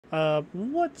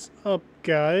What's up,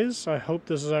 guys? I hope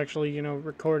this is actually,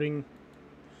 recording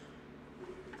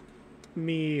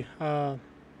me, or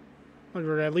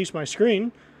at least my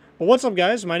screen. But what's up,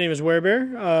 guys? My name is Werebear.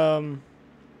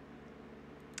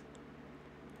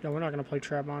 No, we're not gonna play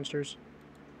Trap Monsters.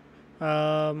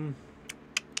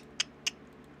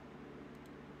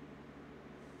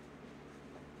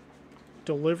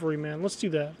 Delivery Man. Let's do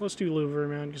that. Let's do Delivery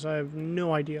Man, because I have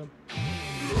no idea.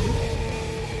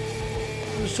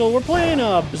 So we're playing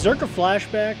Berserker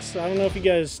Flashbacks. I don't know if you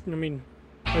guys,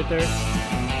 right there.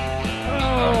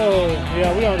 Oh,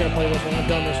 yeah, we are going to play this one. I've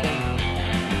done this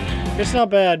one. It's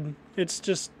not bad. It's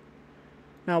just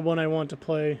not one I want to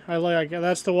play.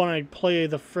 That's the one I play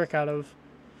the frick out of.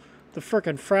 The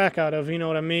frickin' frack out of, you know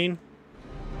what I mean?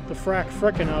 The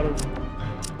frickin' out of.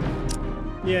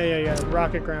 Yeah.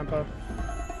 Rocket Grandpa.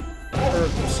 Or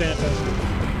Santa.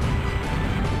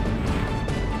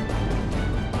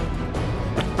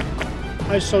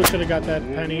 I so should have got that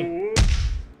penny.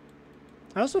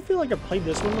 I also feel like I played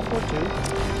this one before, too.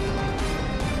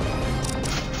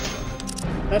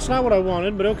 That's not what I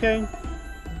wanted, but okay.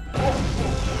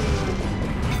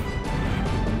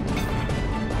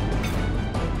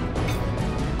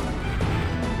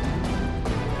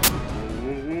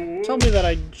 Tell me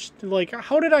that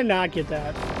how did I not get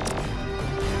that?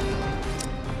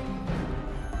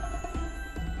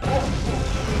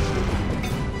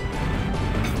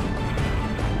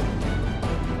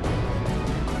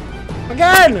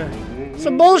 Again!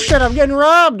 Some bullshit, I'm getting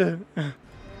robbed!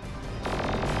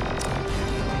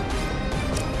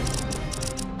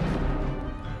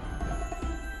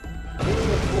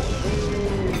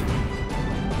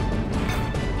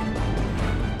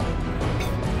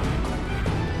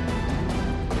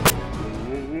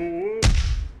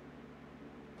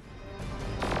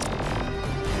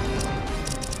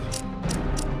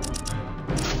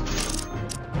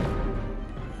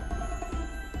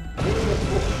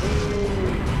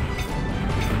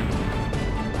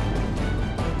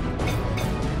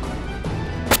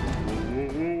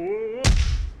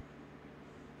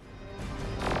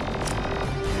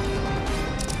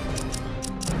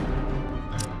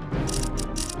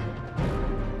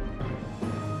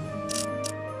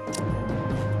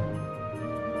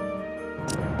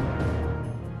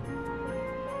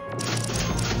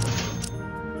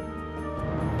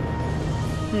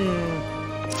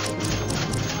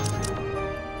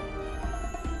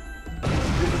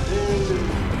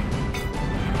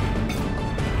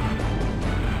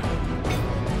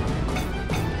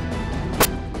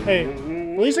 Hey,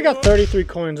 at least I got 33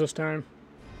 coins this time.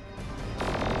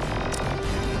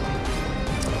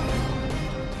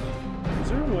 Is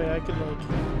there a way I could,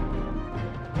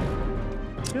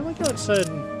 I feel like how it said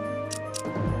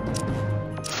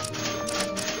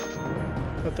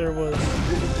that there was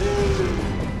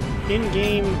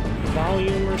in-game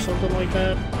volume or something like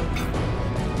that.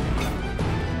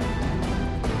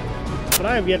 But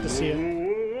I have yet to see it.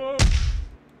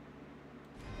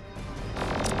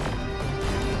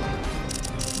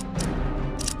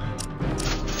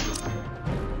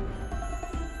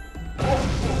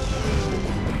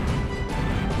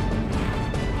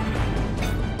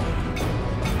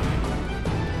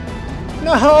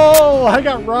 No! I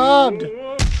got robbed!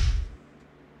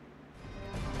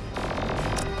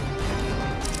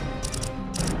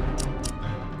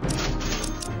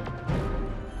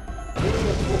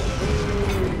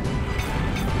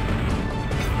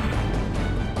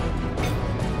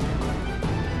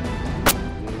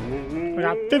 I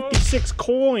got 56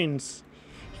 coins!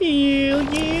 Hell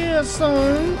yeah,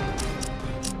 son!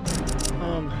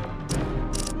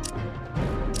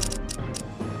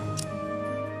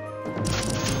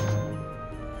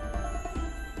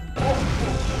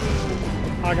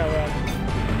 I got robbed.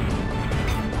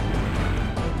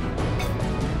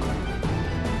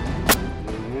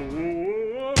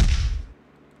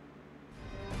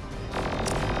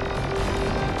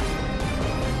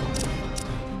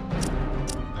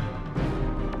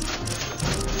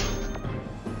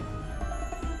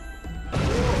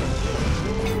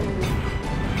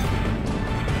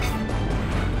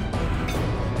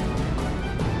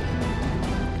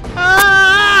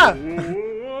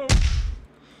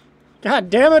 God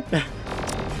damn it!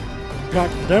 God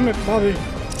damn it, Bobby.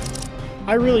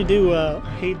 I really do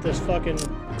hate this fucking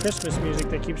Christmas music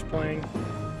that keeps playing.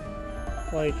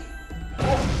 Like...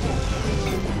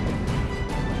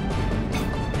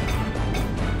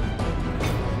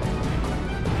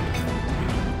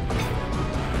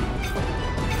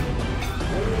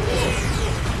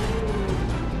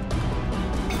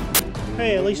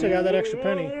 Hey, at least I got that extra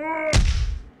penny.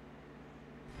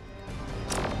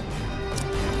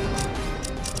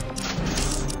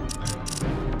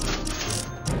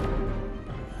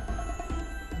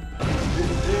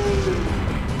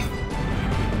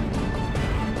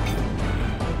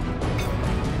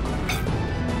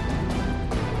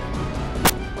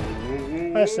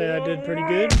 I say I did pretty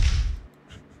good.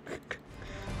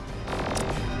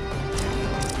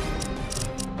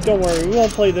 Don't worry, we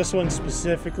won't play this one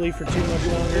specifically for too much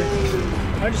longer.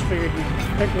 I just figured we'd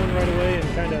pick one right away and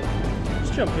kind of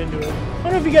just jump into it. I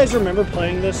don't know if you guys remember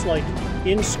playing this, like,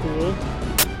 in school.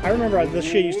 I remember this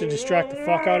shit used to distract the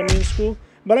fuck out of me in school.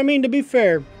 But I mean, to be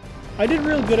fair, I did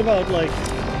real good about, like,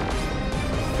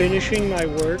 finishing my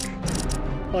work.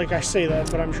 Like, I say that,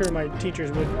 but I'm sure my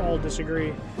teachers would all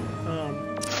disagree.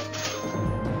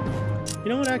 You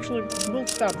know what, actually, we'll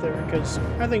stop there, because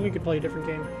I think we could play a different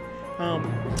game.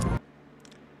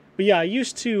 But yeah, I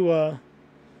used to,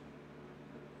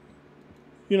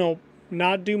 you know,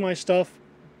 not do my stuff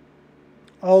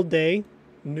all day.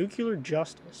 Nuclear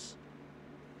Justice.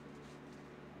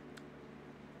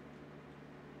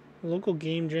 Local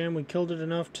Game Jam. We killed it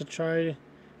enough to try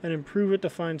and improve it to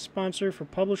find sponsor for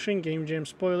publishing. Game Jam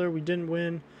spoiler. We didn't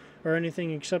win or anything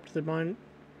except the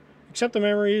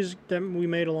memories that we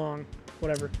made along.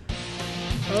 Whatever.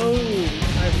 Oh,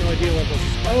 I have no idea what this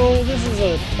is. Oh, this is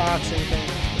a boxing thing.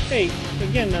 Hey,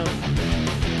 again now.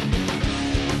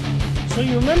 So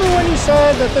you remember when you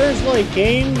said that there's like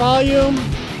game volume?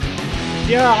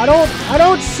 Yeah, I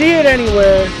don't see it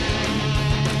anywhere.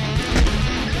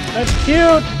 That's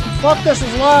cute. Fuck, this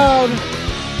is loud.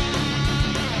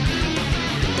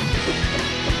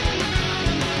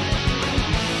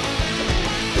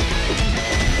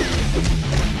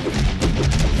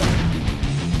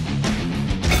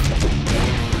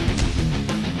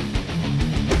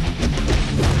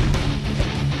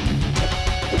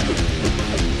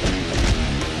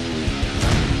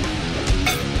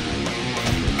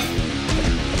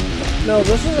 No,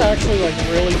 this is actually like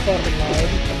really fucking loud.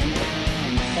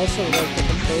 Also, like the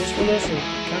controls for this are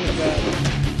kind of bad.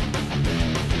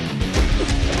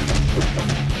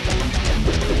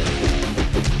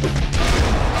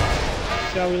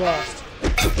 Yeah, we lost.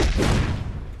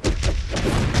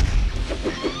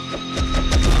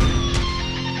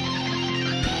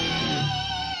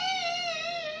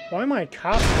 Why am I a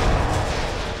cop?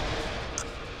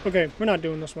 Okay, we're not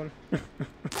doing this one.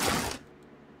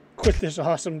 Quit this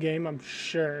awesome game, I'm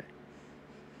sure.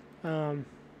 I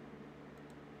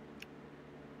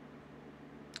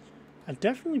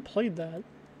definitely played that.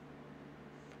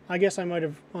 I guess I might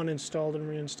have uninstalled and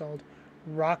reinstalled.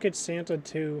 Rocket Santa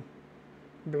 2.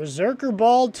 Berserker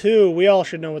Ball 2. We all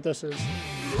should know what this is.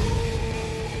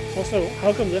 Also,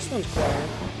 how come this one's quiet?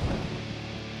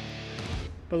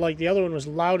 But like the other one was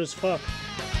loud as fuck.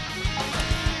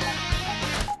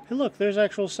 Hey look, there's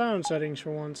actual sound settings for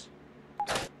once.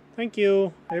 Thank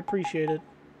you. I appreciate it.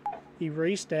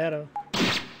 Erase data.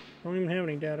 I don't even have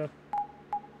any data.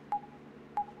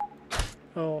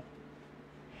 Oh.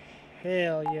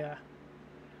 Hell yeah.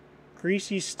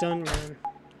 Greasy Stuntman.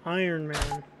 Iron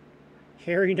Man.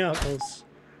 Harry Knuckles.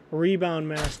 Rebound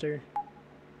Master.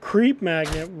 Creep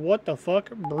Magnet. What the fuck?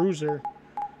 Bruiser.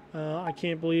 I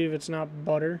can't believe it's not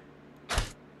butter.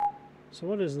 So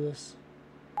what is this?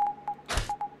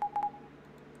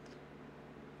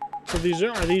 So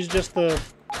are these just the...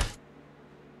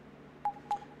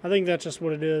 I think that's just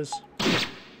what it is.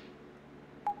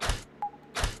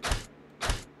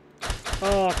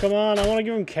 Oh, come on. I want to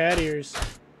give him cat ears.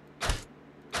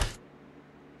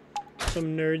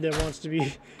 Some nerd that wants to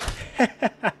be...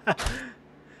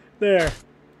 There.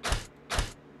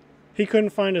 He couldn't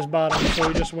find his bottom, so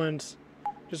he just went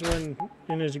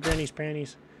in his granny's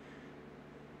panties.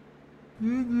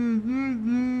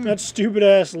 That stupid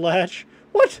ass latch.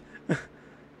 What?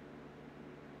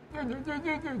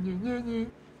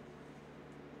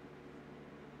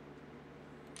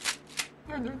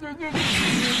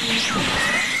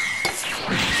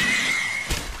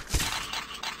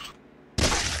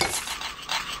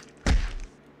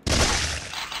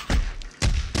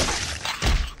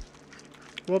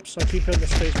 Whoops, I keep hitting the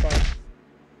space bar.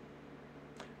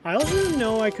 I also didn't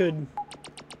know I could...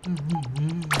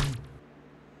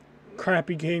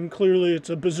 Crappy game, clearly it's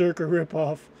a Berserker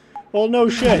ripoff. Well, no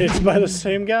shit, it's by the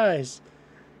same guys.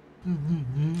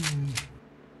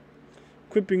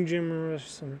 Quipping Jim...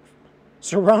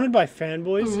 Surrounded by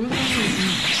fanboys?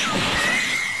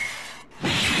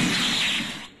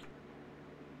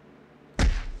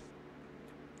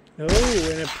 Oh,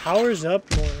 and it powers up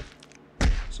more.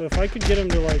 So if I could get him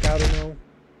to, like, I don't know,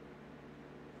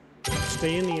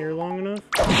 stay in the air long enough.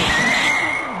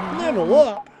 Level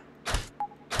up!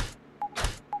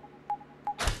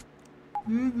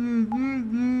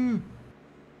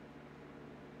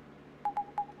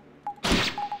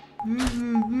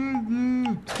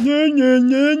 Yeah, yeah,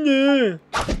 yeah, yeah.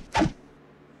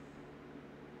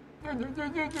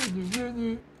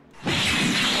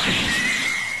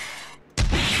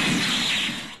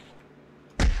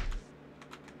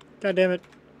 God damn it.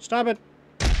 Stop it.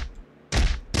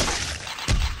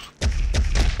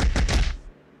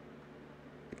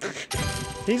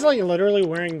 He's like literally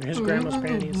wearing his grandma's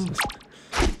panties.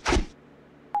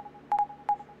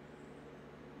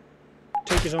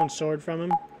 Take his own sword from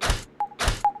him.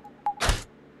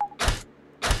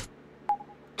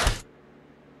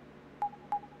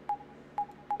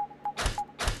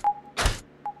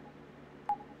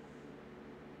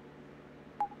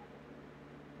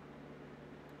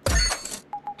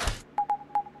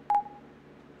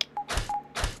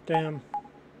 Damn.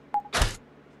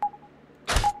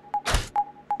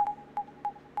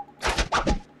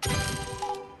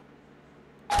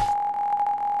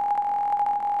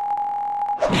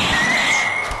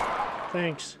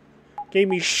 Thanks. Gave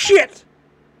me shit!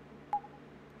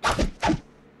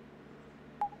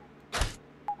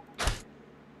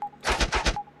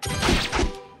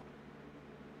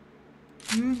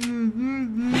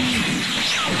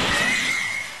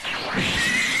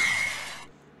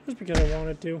 Just because I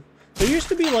wanted to. There used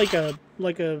to be like a, not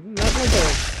like a, I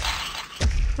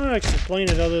don't know how to explain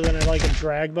it other than like a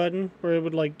drag button, where it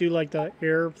would like do like the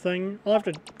air thing. I'll have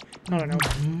to, I don't know.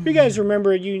 If you guys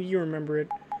remember it, you remember it.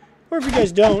 Or if you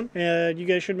guys don't, you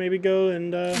guys should maybe go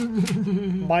and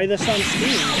buy this on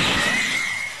Steam.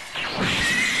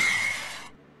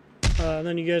 And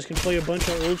then you guys can play a bunch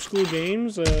of old school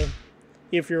games,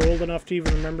 if you're old enough to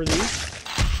even remember these.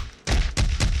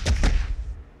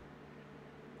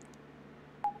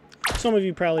 Some of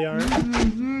you probably aren't.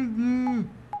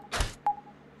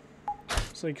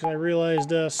 It's like, 'cause I realized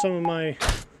some of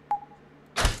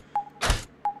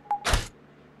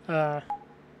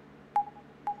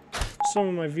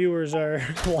my viewers are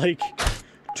like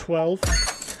 12.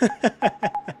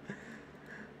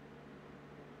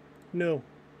 No,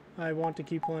 I want to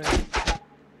keep playing.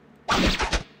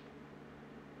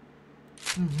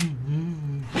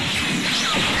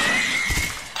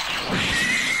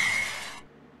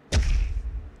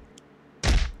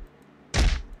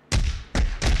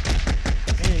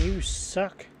 Man, you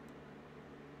suck.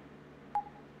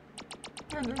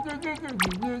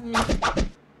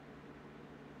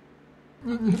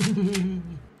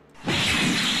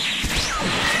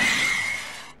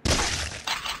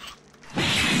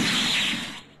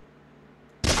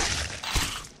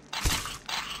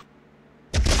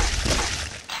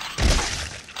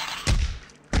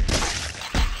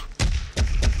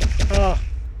 Oh,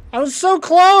 I was so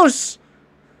close!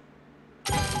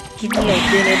 Keep me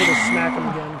like being able to smack him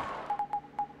again.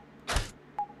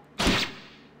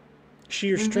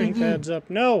 Sheer strength adds up.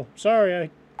 No, sorry, I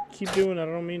keep doing that.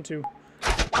 I don't mean to.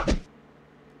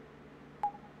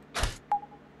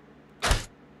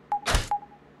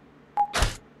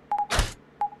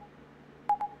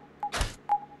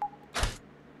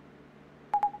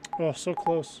 Oh, so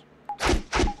close.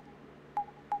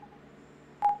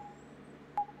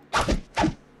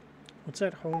 What's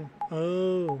that home?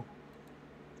 Oh.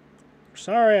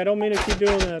 Sorry, I don't mean to keep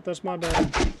doing that. That's my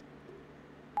bad.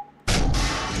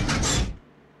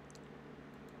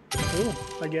 Cool,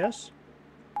 I guess.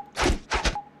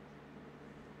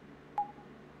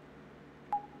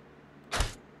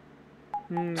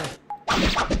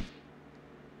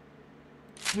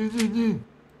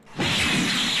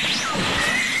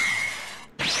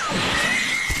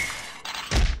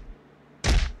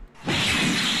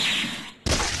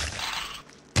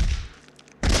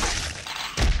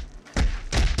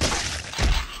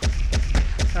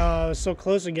 Oh, I was so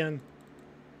close again.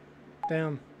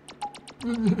 Damn.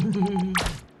 Son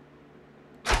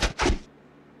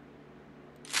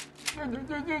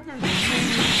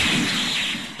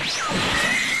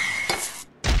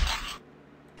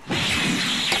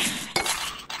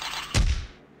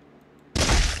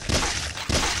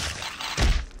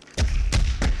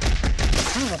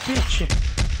of a bitch.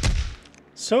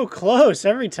 So close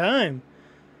every time.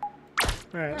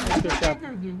 Alright, let's go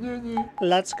shopping.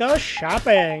 Let's go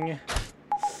shopping.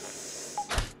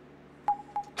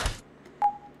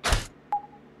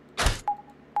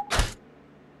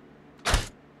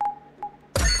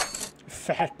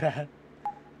 Fat Pat.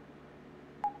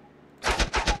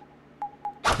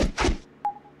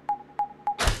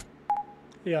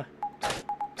 Yeah.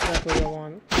 Exactly what I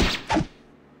want.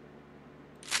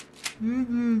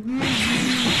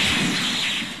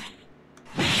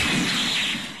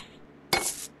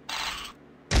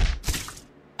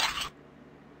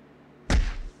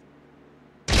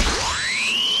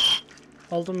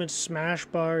 Ultimate Smash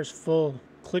Bar is full.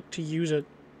 Click to use it.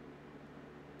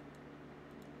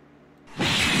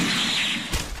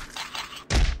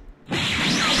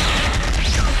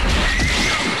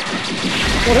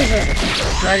 What is it?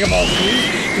 Dragon Ball Z?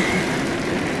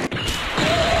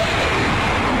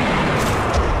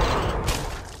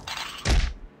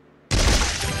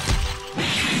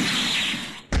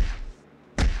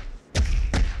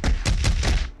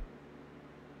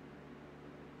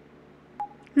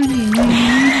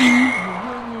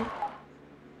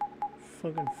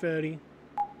 Looking fatty.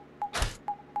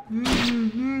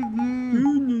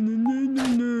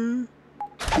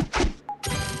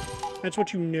 That's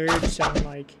what you nerds sound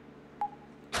like.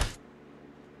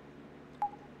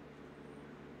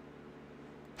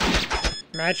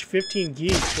 Match 15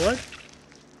 geeks. What?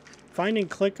 Find and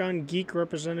click on geek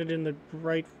represented in the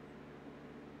right.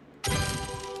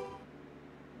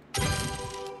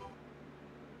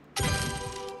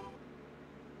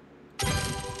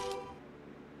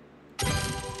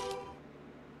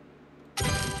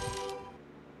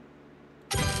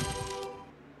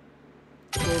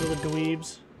 Go to the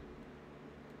dweebs.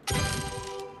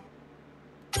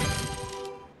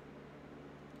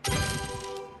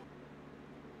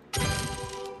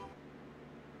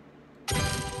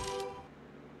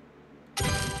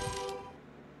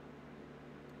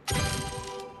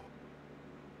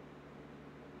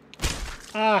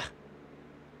 Ah.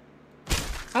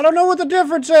 I don't know what the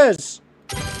difference is.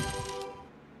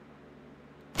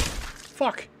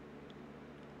 Fuck.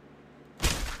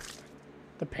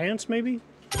 The pants, maybe?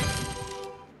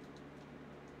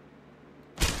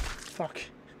 Fuck.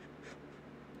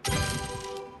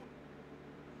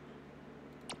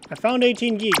 I found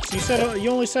 18 geeks. You said you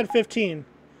only said 15.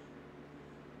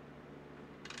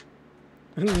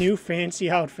 New fancy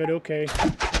outfit, okay.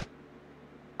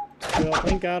 Well,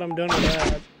 thank God I'm done with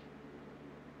that.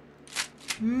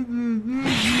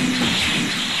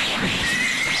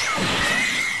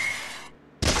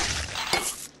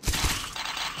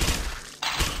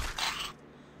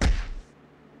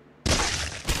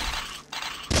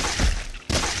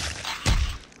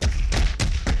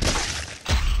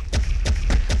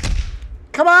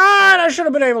 Come on! I should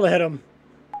have been able to hit him.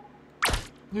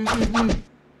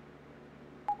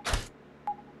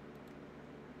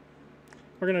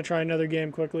 We're gonna try another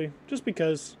game quickly, just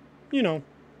because, you know,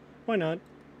 why not?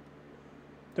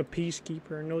 The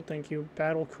Peacekeeper, no thank you.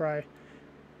 Battle Cry.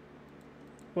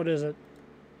 What is it?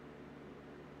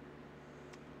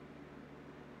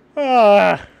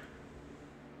 Ah!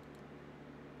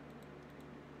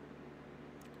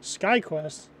 Sky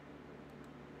Quest.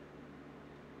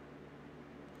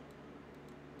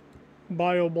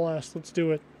 Bioblast, let's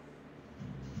do it.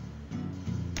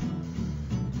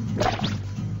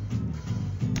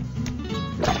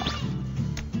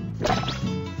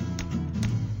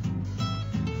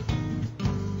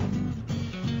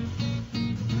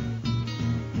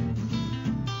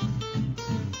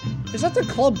 Is that the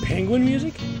Club Penguin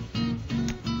music?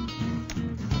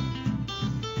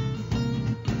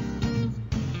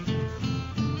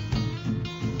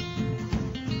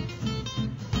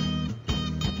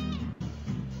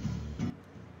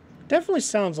 Definitely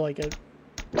sounds like it.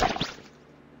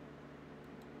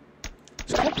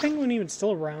 Is Club Penguin even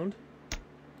still around?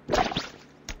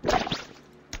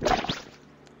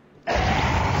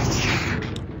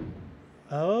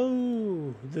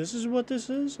 Oh, this is what this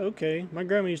is? Okay. My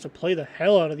grandma used to play the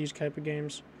hell out of these type of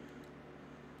games.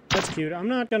 That's cute. I'm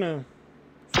not gonna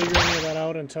figure any of that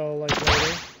out until, like,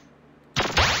 later.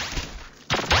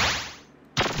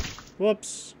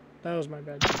 Whoops. That was my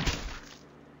bad.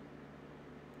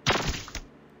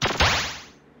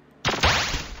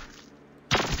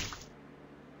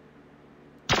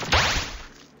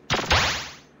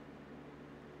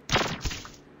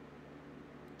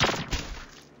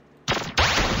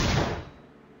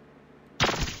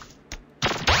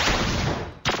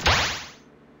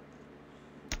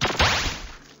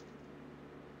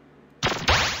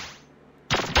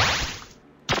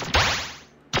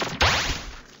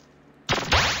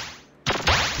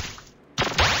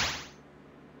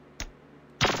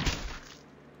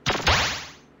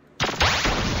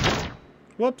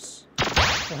 Whoops.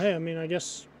 Well, hey, I mean, I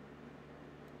guess...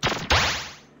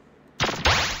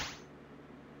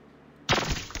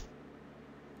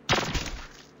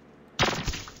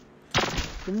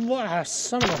 What?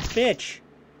 Son of a bitch.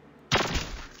 I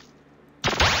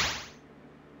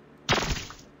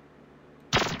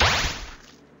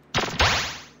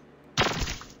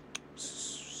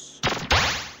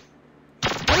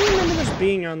don't remember this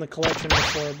being on the collection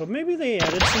before, but maybe they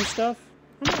added some stuff.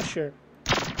 I'm not sure.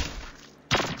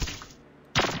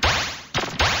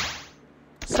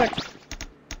 Sick.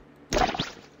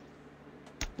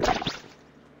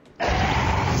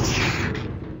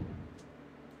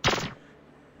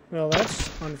 Well,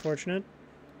 that's unfortunate.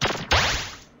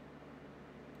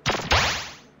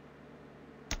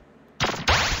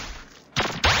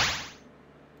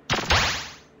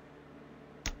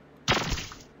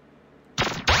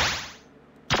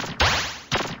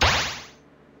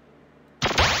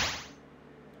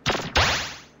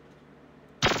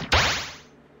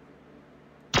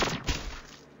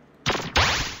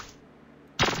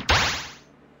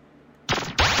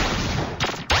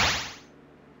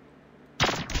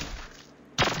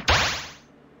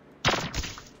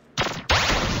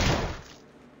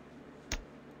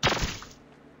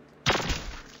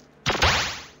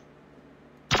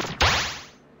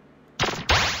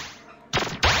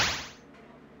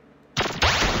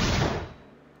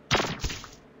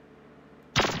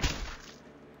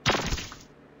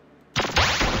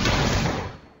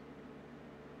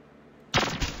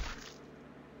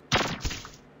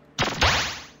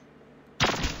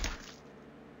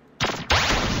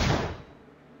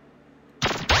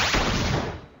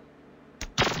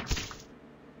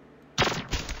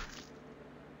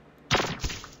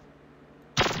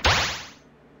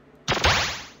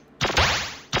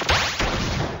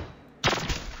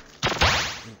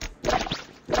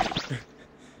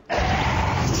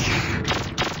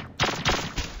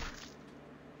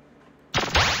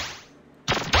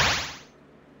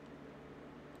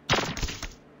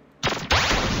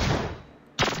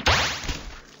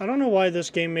 I don't know why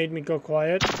this game made me go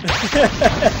quiet.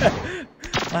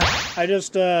 I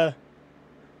just got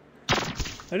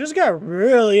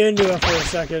really into it for a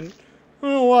second. I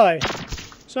don't know why.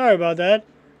 Sorry about that.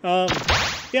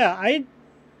 Yeah,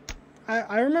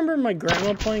 I remember my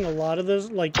grandma playing a lot of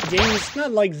those, like, games,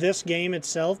 not like this game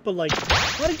itself, but, like,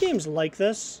 a lot of games like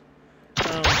this.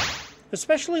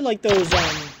 Especially, like, those,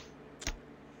 what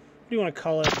do you want to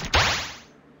call it?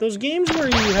 Those games where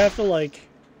you have to, like,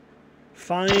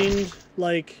 find,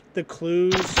 like, the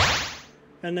clues,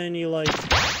 and then you, like,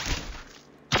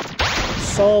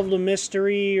 solve the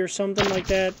mystery or something like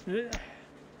that. There's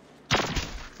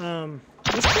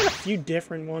quite a few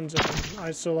different ones of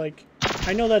them. So, like,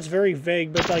 I know that's very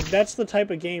vague, but, like, that's the type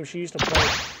of game she used to play.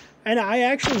 And I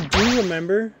actually do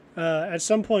remember, at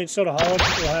some point,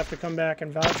 Sodaholic will have to come back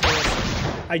and vouch for this.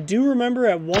 I do remember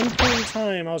at one point in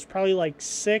time, I was probably, like,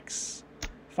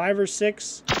 5 or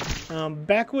 6,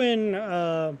 back when,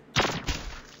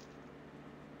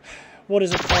 what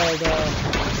is it called,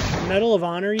 Medal of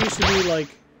Honor used to be, like,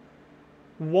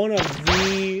 one of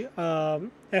the,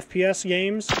 FPS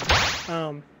games.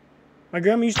 My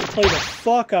grandma used to play the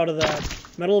fuck out of that.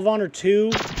 Medal of Honor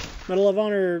 2, Medal of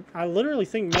Honor, I literally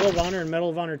think Medal of Honor and Medal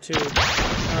of Honor 2.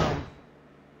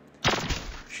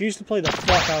 She used to play the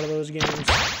fuck out of those games,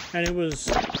 and it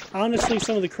was honestly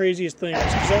some of the craziest things.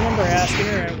 Because I remember asking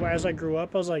her as I grew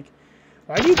up, I was like,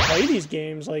 why do you play these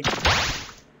games? Like,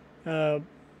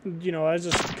 you know, I was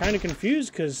just kind of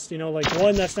confused because, you know, like,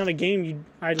 one, that's not a game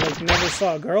I, like, never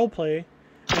saw a girl play.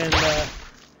 And,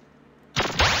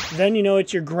 then, you know,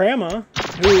 it's your grandma,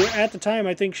 who, at the time,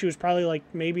 I think she was probably, like,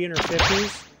 maybe in her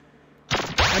 50s.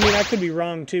 I mean, I could be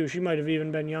wrong, too. She might have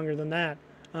even been younger than that.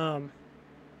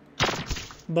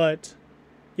 But,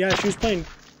 yeah, she was playing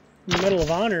Medal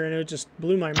of Honor, and it just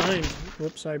blew my mind.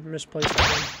 Whoops, I misplaced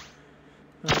that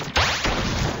one.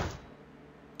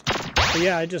 But,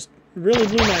 yeah, it just really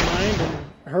blew my mind, and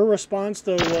her response,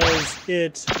 though, was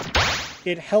it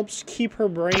helps keep her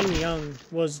brain young,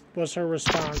 was her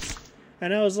response.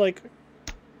 And I was like,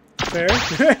 fair,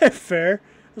 fair.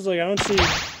 I was like, I don't see,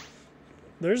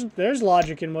 there's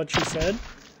logic in what she said.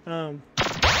 And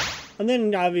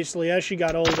then, obviously, as she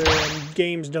got older and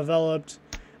games developed,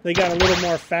 they got a little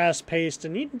more fast-paced.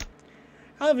 And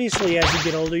obviously, as you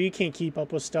get older, you can't keep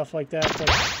up with stuff like that. But,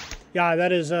 yeah,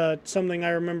 that is something I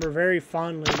remember very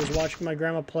fondly, was watching my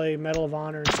grandma play Medal of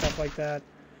Honor and stuff like that.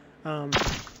 You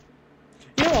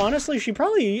know, honestly, she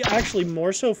probably actually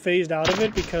more so phased out of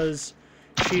it because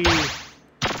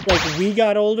we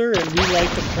got older and we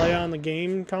liked to play on the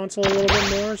game console a little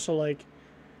bit more, so, like,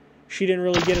 she didn't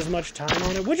really get as much time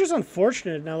on it, which is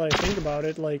unfortunate now that I think about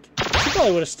it. Like, she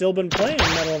probably would have still been playing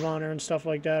Medal of Honor and stuff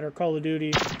like that, or Call of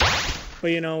Duty.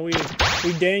 But, you know, we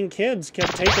dang kids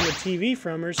kept taking the TV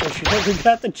from her, so she never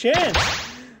got the chance.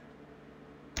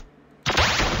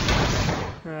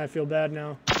 I feel bad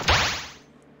now.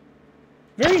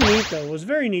 Very neat, though. It was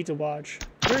very neat to watch.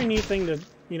 Very neat thing to,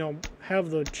 you know, have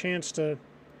the chance to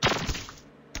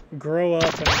grow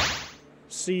up and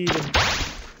see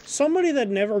somebody that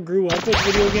never grew up with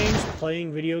video games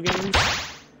playing video games.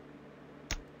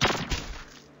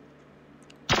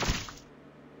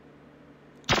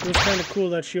 It was kind of cool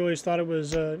that she always thought it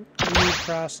was a neat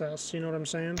process, you know what I'm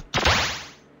saying?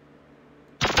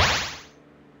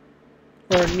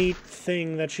 Or a neat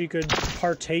thing that she could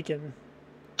partake in.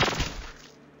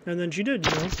 And then she did,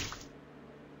 you know?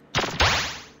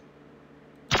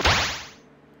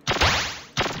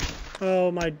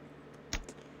 Oh,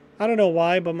 I don't know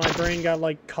why, but my brain got,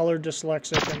 like, color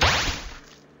dyslexic and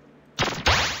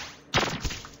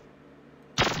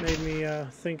made me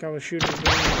think I was shooting green.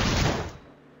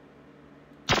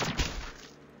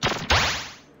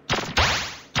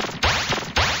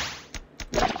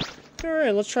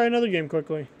 Alright, let's try another game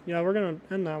quickly. Yeah, we're gonna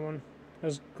end that one.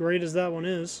 As great as that one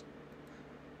is.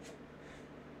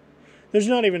 There's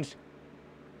not even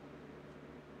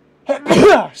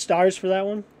stars for that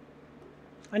one.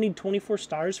 I need 24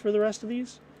 stars for the rest of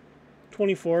these.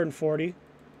 24 and 40.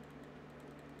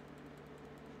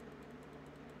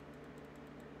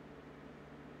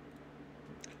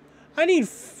 I need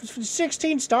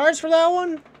 16 stars for that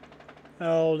one?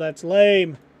 Oh, that's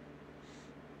lame.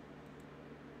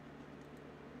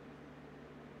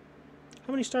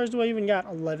 How many stars do I even got?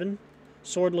 11.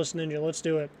 Swordless Ninja. Let's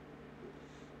do it.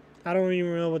 I don't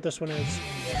even know what this one is.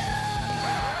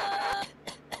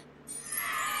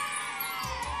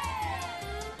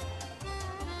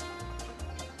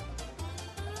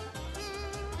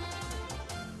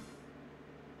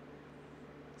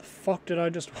 The fuck did I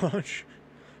just watch?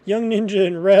 Young Ninja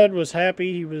in red was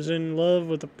happy he was in love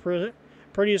with the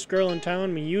prettiest girl in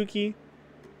town, Miyuki.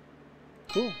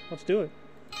 Cool. Let's do it.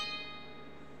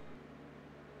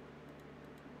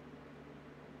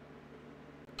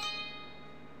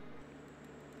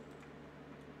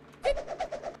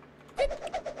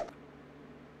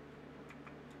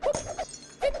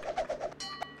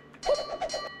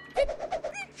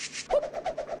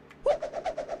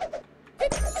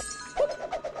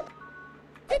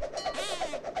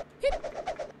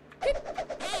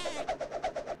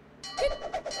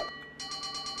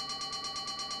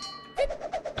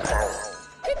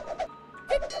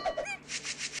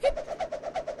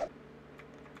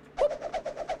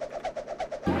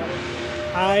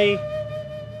 I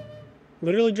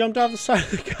literally jumped off the side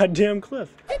of the goddamn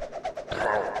cliff.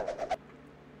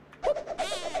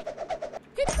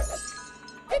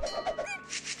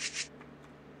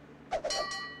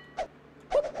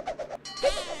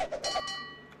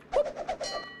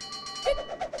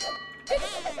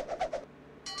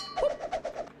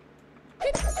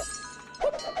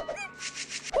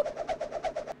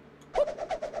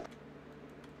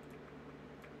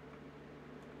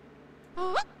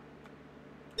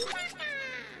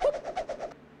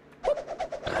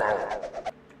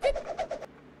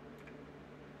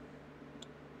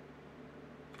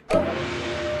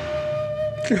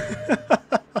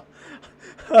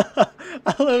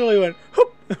 I literally went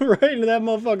whoop, right into that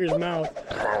motherfucker's mouth.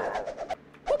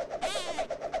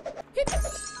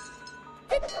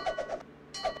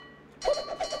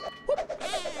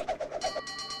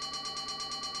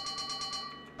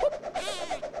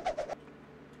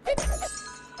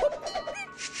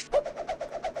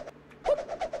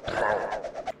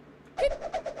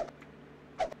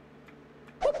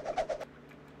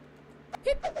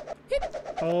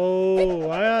 Oh,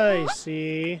 I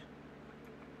see.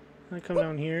 I come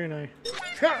down here and I...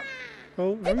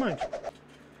 Oh, never mind.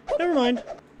 Never mind.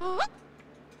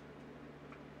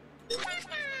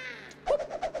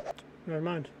 Never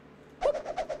mind.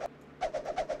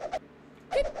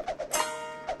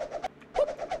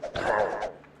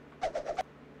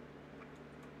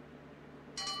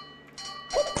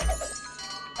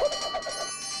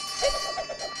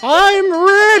 I'm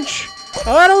rich!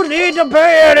 I don't need to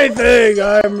pay anything!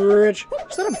 I'm rich.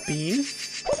 Is that a bean?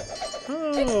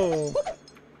 Oh.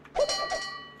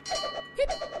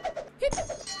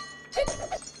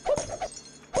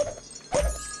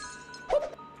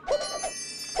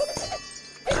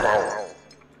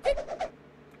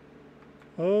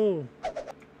 Oh.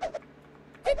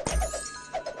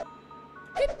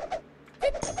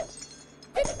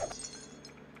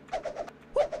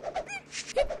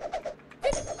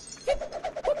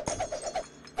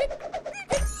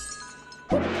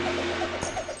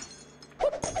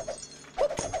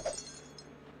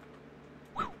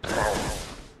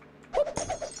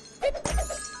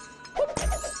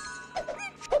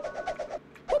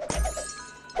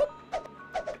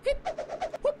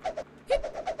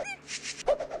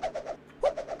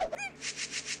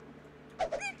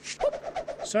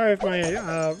 Sorry if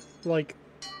my, like,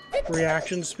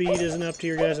 reaction speed isn't up to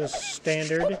your guys'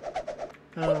 standard.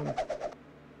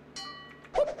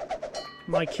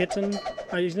 My kitten,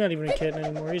 he's not even a kitten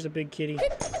anymore, he's a big kitty.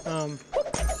 My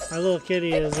little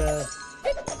kitty is,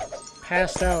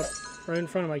 passed out right in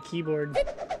front of my keyboard.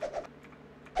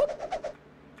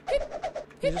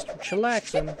 He's just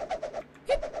chillaxing.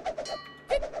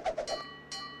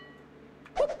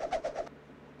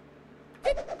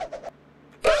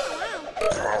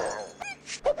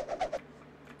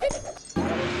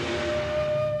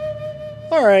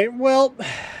 Alright, well,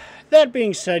 that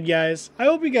being said, guys, I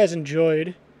hope you guys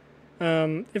enjoyed.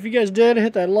 If you guys did,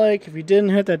 hit that like. If you didn't,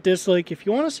 hit that dislike. If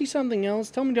you want to see something else,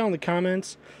 tell me down in the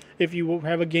comments. If you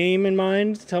have a game in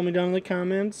mind, tell me down in the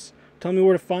comments. Tell me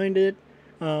where to find it.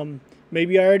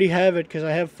 Maybe I already have it because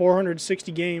I have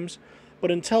 460 games.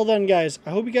 But until then, guys,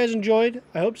 I hope you guys enjoyed.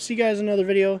 I hope to see you guys in another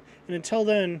video. And until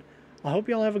then, I hope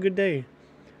y'all have a good day.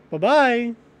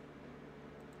 Bye-bye.